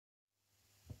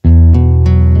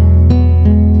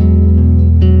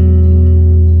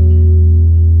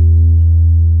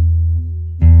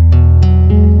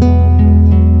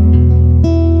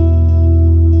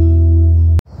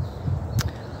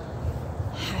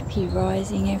Happy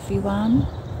rising, everyone.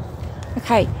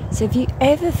 Okay, so have you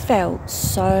ever felt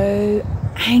so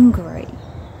angry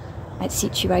at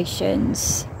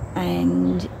situations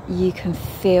and you can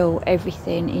feel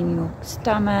everything in your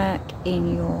stomach,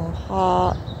 in your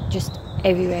heart, just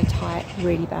everywhere tight,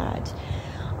 really bad?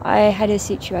 I had a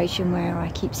situation where I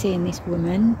keep seeing this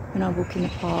woman when I walk in the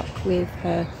park with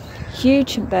her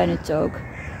huge St Bernard dog.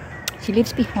 She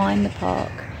lives behind the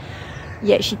park,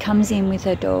 yet she comes in with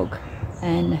her dog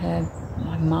and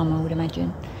my mum, I would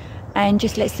imagine, and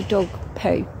just lets the dog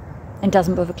poo and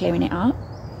doesn't bother clearing it up.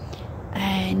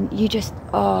 And you just,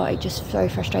 it just so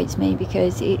frustrates me,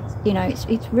 because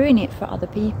it's ruining it for other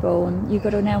people, and you've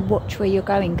got to now watch where you're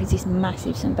going because this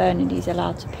massive St Bernard is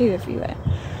allowed to poo everywhere.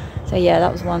 So yeah,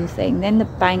 that was one thing. Then the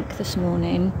bank this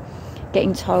morning,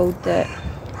 getting told that,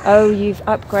 oh, you've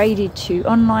upgraded to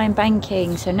online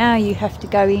banking, so now you have to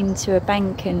go into a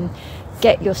bank and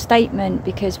get your statement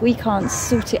because we can't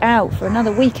sort it out for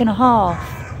another week and a half.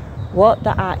 What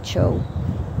the actual?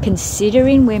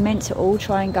 Considering we're meant to all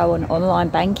try and go on online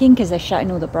banking because they're shutting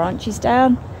all the branches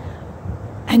down.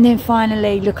 And then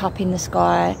finally look up in the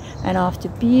sky, and after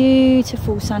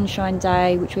beautiful sunshine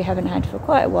day, which we haven't had for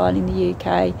quite a while in the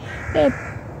UK,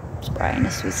 they're spraying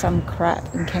us with some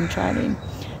crap and chemtrailing.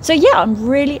 So yeah, I'm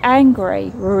really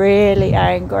angry.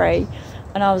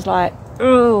 And I was like,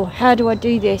 oh, how do I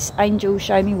do this? Angel,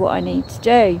 show me what I need to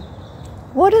do.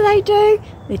 What do?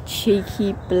 The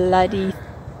cheeky bloody...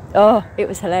 Oh, it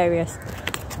was hilarious.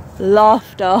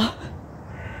 Laughter.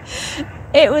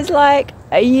 It was like,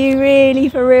 are you really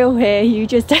for real here? You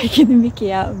just taking the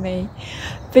mickey out of me.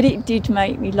 But it did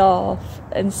make me laugh.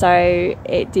 And so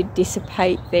it did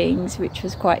dissipate things, which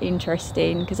was quite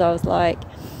interesting, because I was like,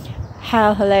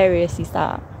 how hilarious is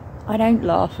that? I don't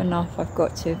laugh enough, I've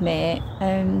got to admit,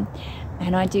 and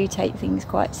I do take things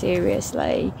quite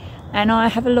seriously, and I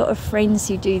have a lot of friends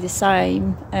who do the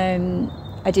same.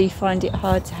 I do find it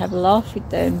hard to have a laugh with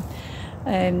them.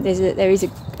 There is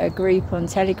a group on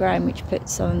Telegram which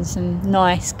puts on some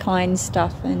nice, kind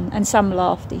stuff and some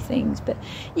laughy things, but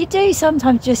you do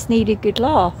sometimes just need a good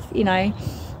laugh,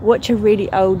 Watch a really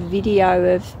old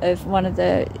video of one of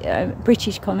the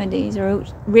British comedies. Are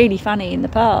really funny in the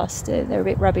past. They're a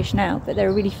bit rubbish now, but they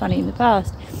were really funny in the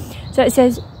past. So it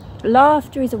says,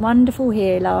 laughter is a wonderful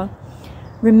healer.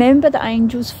 Remember that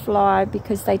angels fly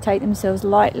because they take themselves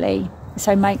lightly,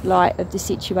 so make light of the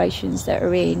situations that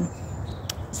are in.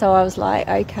 So I was like,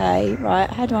 okay, right,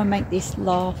 how do I make this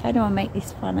laugh? How do I make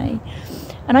this funny?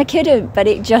 And I couldn't, but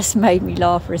it just made me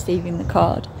laugh receiving the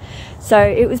card. So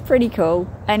it was pretty cool.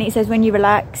 And it says, when you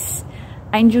relax,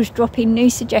 angels drop in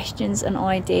new suggestions and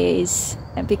ideas,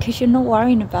 and because you're not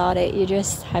worrying about it, you're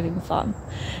just having fun.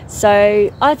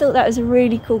 So I thought that was a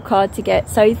really cool card to get.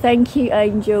 So thank you,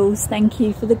 angels. Thank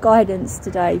you for the guidance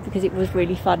today, because it was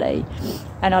really funny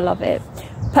and I love it.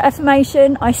 Per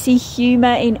affirmation, I see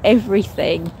humour in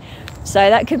everything. So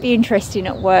that could be interesting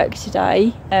at work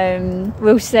today.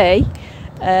 We'll see.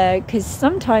 Because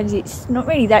sometimes it's not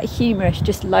really that humorous,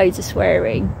 just loads of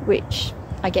swearing, which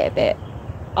I get a bit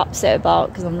upset about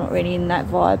because I'm not really in that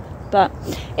vibe, but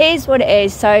it is what it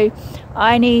is. So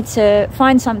I need to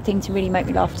find something to really make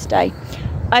me laugh today.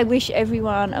 I wish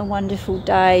everyone a wonderful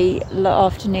day,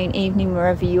 afternoon, evening,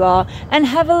 wherever you are, and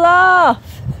have a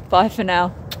laugh. Bye for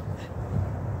now.